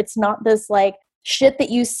mother. It's not this like shit that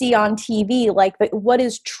you see on TV. Like what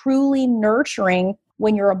is truly nurturing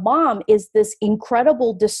when you're a mom is this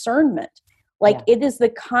incredible discernment. Like it is the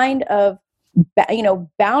kind of,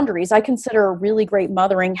 boundaries. I consider a really great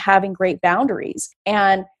mothering having great boundaries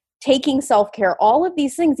and taking self-care, all of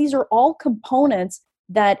these things. These are all components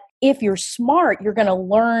that if you're smart, you're going to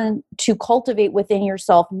learn to cultivate within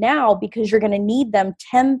yourself now, because you're going to need them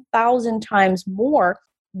 10,000 times more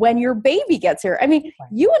when your baby gets here. I mean,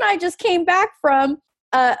 you and I just came back from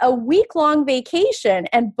a week-long vacation,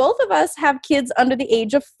 and both of us have kids under the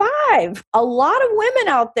age of 5. A lot of women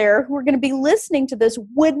out there who are going to be listening to this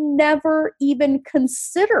would never even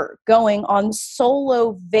consider going on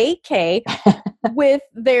solo vacay with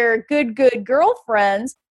their good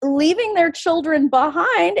girlfriends, leaving their children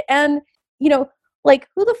behind. And, like,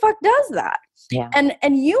 who the fuck does that? Yeah.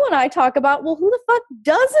 And you and I talk about, well, who the fuck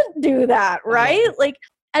doesn't do that, right? Yeah. Like,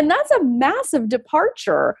 and that's a massive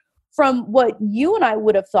departure from what you and I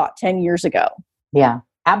would have thought 10 years ago. Yeah,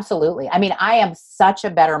 absolutely. I mean, I am such a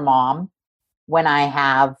better mom when I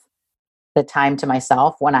have the time to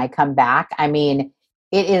myself, when I come back. I mean,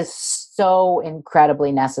 it is so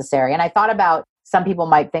incredibly necessary. And I thought about, some people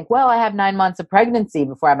might think, well, I have 9 months of pregnancy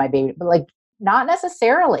before I have my baby, but like, not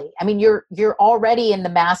necessarily. I mean, you're already in the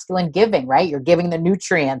masculine giving, right? You're giving the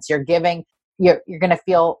nutrients, you're going to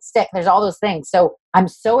feel sick. There's all those things. So I'm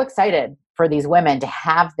so excited for these women to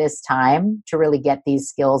have this time to really get these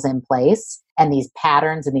skills in place and these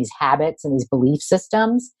patterns and these habits and these belief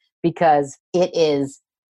systems, because it is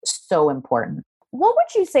so important. What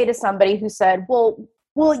would you say to somebody who said, well,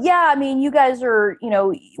 yeah, I mean, you guys are,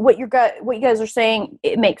 what you guys are saying,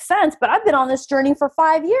 it makes sense, but I've been on this journey for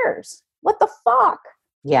 5 years. What the fuck?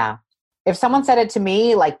 Yeah. If someone said it to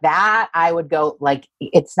me like that, I would go like,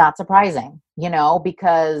 it's not surprising,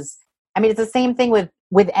 because I mean, it's the same thing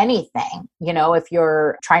with anything, if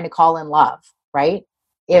you're trying to call in love, right?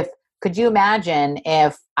 Could you imagine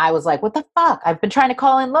if I was like, what the fuck? I've been trying to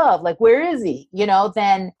call in love. Like, where is he?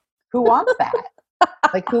 Then who wants that?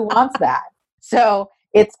 Like, who wants that? So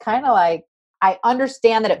it's kind of like, I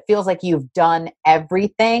understand that it feels like you've done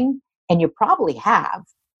everything, and you probably have.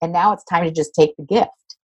 And now it's time to just take the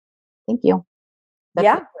gift. Thank you. That's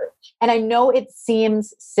yeah. it. And I know it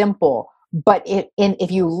seems simple, but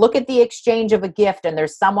if you look at the exchange of a gift, and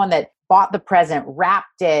there's someone that bought the present,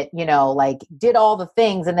 wrapped it, like did all the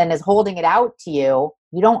things, and then is holding it out to you,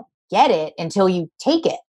 you don't get it until you take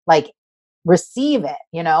it, like receive it,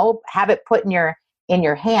 have it put in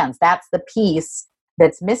your hands. That's the piece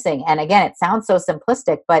that's missing. And again, it sounds so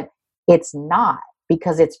simplistic, but it's not,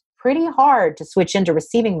 because it's pretty hard to switch into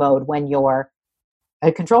receiving mode when you're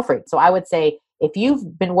a control freak. So I would say, if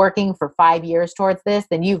you've been working for 5 years towards this,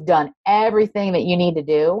 then you've done everything that you need to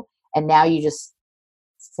do. And now you just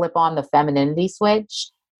flip on the femininity switch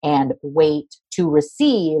and wait to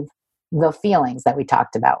receive the feelings that we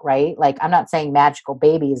talked about, right? Like, I'm not saying magical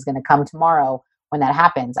baby is going to come tomorrow when that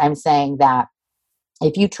happens. I'm saying that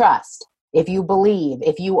if you trust, if you believe,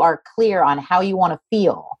 if you are clear on how you want to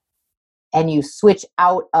feel, and you switch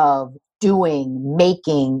out of doing,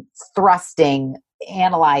 making, thrusting,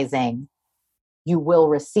 analyzing, you will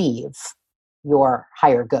receive your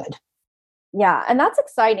higher good. Yeah. And that's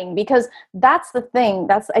exciting, because that's the thing.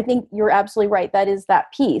 I think you're absolutely right. That is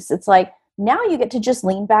that piece. It's like, now you get to just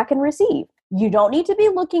lean back and receive. You don't need to be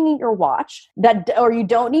looking at your watch, or you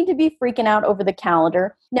don't need to be freaking out over the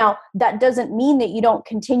calendar. Now, that doesn't mean that you don't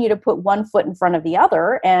continue to put one foot in front of the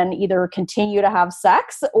other and either continue to have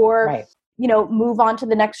sex or, right, move on to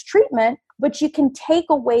the next treatment. but you can take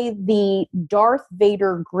away the Darth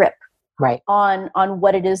Vader grip Right. on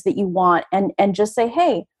what it is that you want, and just say,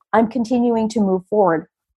 hey, I'm continuing to move forward.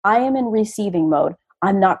 I am in receiving mode.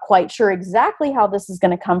 I'm not quite sure exactly how this is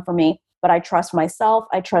going to come for me, but I trust myself.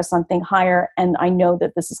 I trust something higher, and I know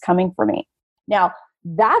that this is coming for me. Now,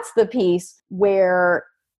 that's the piece where,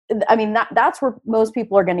 I mean, that's where most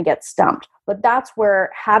people are going to get stumped. But that's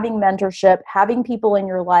where having mentorship, having people in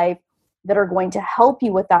your life that are going to help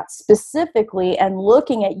you with that specifically, and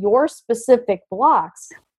looking at your specific blocks,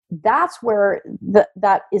 that's where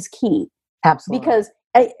that is key. Absolutely. Because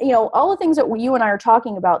all the things that you and I are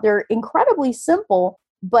talking about, they're incredibly simple,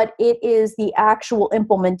 but it is the actual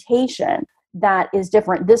implementation that is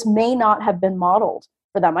different. This may not have been modeled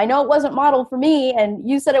for them. I know it wasn't modeled for me, and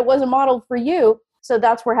you said it wasn't modeled for you. So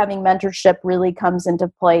that's where having mentorship really comes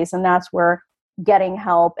into place. And that's where getting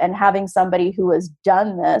help and having somebody who has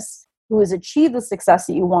done this, who has achieved the success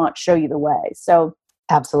that you want, show you the way. So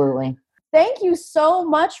absolutely. Thank you so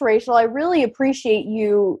much, Rachel. I really appreciate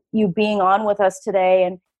you being on with us today.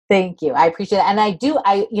 And thank you. I appreciate it.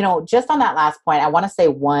 And just on that last point, I want to say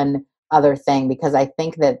one other thing, because I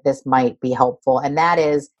think that this might be helpful. And that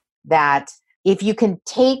is that if you can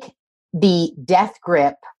take the death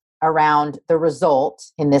grip around the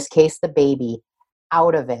result, in this case, the baby,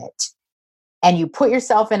 out of it, and you put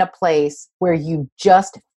yourself in a place where you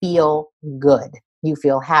just feel good. You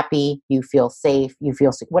feel happy, you feel safe, you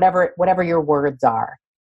feel whatever your words are.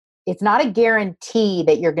 It's not a guarantee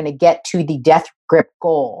that you're going to get to the death grip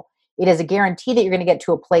goal. It is a guarantee that you're going to get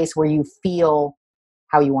to a place where you feel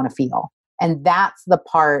how you want to feel. And that's the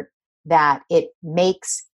part that it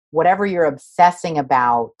makes whatever you're obsessing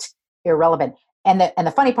about irrelevant. And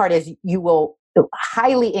the funny part is, you will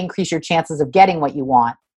highly increase your chances of getting what you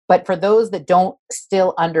want. But for those that don't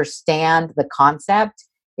still understand the concept,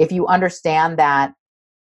 if you understand that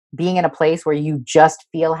being in a place where you just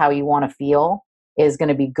feel how you want to feel is going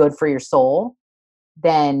to be good for your soul,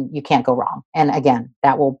 then you can't go wrong. And again,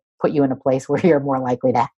 that will put you in a place where you're more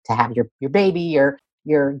likely to have your baby,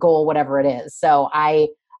 your goal, whatever it is. So I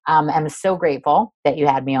am so grateful that you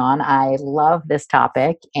had me on. I love this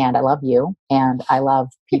topic, and I love you, and I love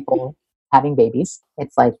people having babies.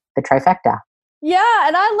 It's like the trifecta. Yeah,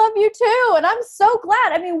 and I love you too. And I'm so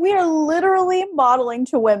glad. I mean, we are literally modeling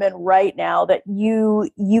to women right now that you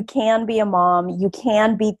can be a mom, you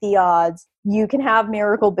can beat the odds, you can have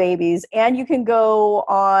miracle babies, and you can go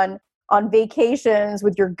on vacations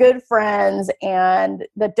with your good friends and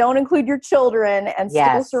that don't include your children and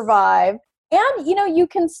still survive. And you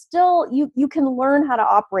can still you can learn how to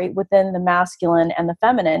operate within the masculine and the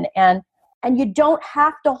feminine, and you don't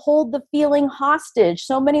have to hold the feeling hostage.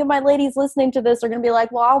 So many of my ladies listening to this are going to be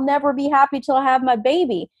like, well, I'll never be happy till I have my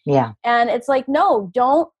baby. Yeah. And it's like, no,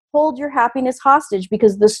 don't hold your happiness hostage,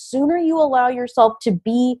 because the sooner you allow yourself to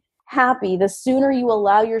be happy, the sooner you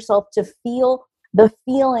allow yourself to feel the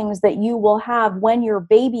feelings that you will have when your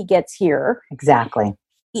baby gets here. Exactly.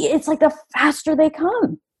 It's like the faster they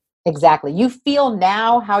come. Exactly. You feel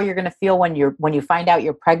now how you're going to feel when you find out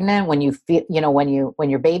you're pregnant, when you feel, when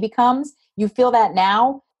your baby comes, you feel that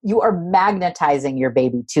now. You are magnetizing your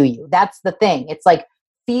baby to you. That's the thing. It's like,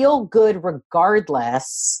 feel good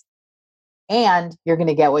regardless, and you're going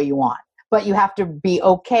to get what you want. But you have to be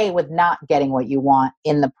okay with not getting what you want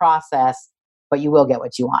in the process, but you will get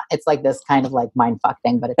what you want. It's like this kind of like mindfuck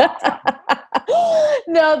thing, but it's awesome.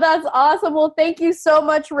 No, that's awesome. Well, thank you so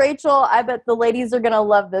much, Rachel. I bet the ladies are going to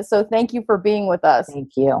love this. So thank you for being with us.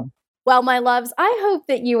 Thank you. Well, my loves, I hope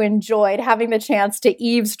that you enjoyed having the chance to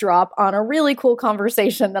eavesdrop on a really cool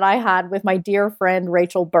conversation that I had with my dear friend,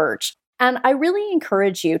 Rachel Birch. And I really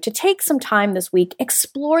encourage you to take some time this week,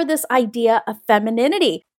 explore this idea of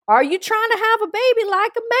femininity. Are you trying to have a baby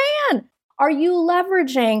like a man? Are you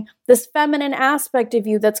leveraging this feminine aspect of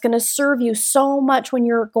you that's going to serve you so much when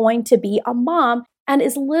you're going to be a mom, and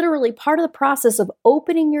is literally part of the process of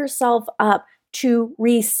opening yourself up to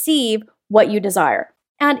receive what you desire?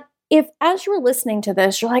 And if, as you're listening to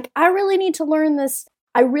this, you're like, I really need to learn this.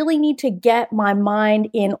 I really need to get my mind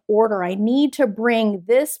in order. I need to bring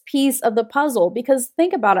this piece of the puzzle, because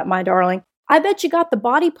think about it, my darling. I bet you got the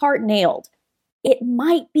body part nailed. It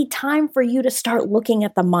might be time for you to start looking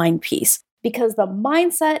at the mind piece, because the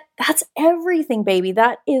mindset, that's everything, baby.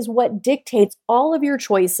 That is what dictates all of your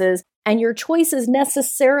choices, and your choices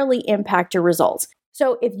necessarily impact your results.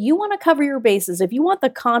 So if you want to cover your bases, if you want the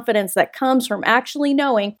confidence that comes from actually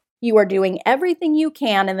knowing you are doing everything you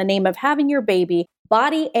can in the name of having your baby,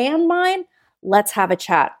 body and mind, let's have a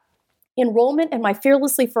chat. Enrollment in my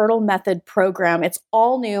Fearlessly Fertile Method program. It's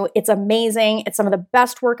all new. It's amazing. It's some of the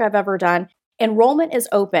best work I've ever done. Enrollment is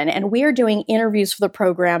open, and we are doing interviews for the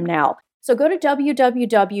program now. So go to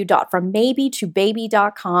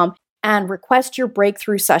www.frommaybe2baby.com and request your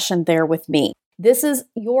breakthrough session there with me. This is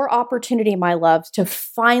your opportunity, my loves, to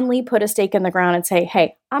finally put a stake in the ground and say,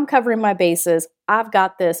 hey, I'm covering my bases. I've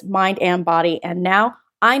got this mind and body. And now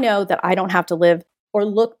I know that I don't have to live or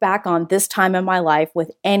look back on this time in my life with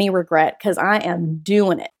any regret because I am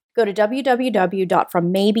doing it. Go to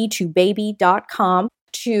www.frommaybe2baby.com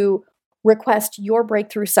to request your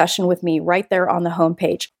breakthrough session with me right there on the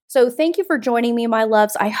homepage. So thank you for joining me, my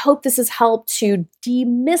loves. I hope this has helped to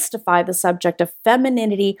demystify the subject of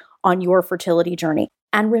femininity on your fertility journey.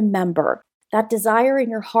 And remember, that desire in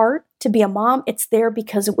your heart to be a mom, it's there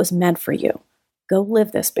because it was meant for you. Go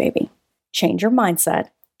live this, baby. Change your mindset.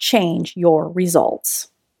 Change your results.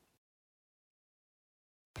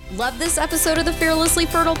 Love this episode of the Fearlessly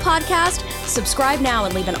Fertile podcast? Subscribe now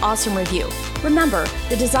and leave an awesome review. Remember,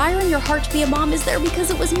 the desire in your heart to be a mom is there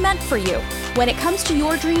because it was meant for you. When it comes to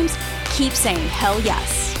your dreams, keep saying hell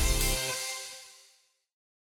yes.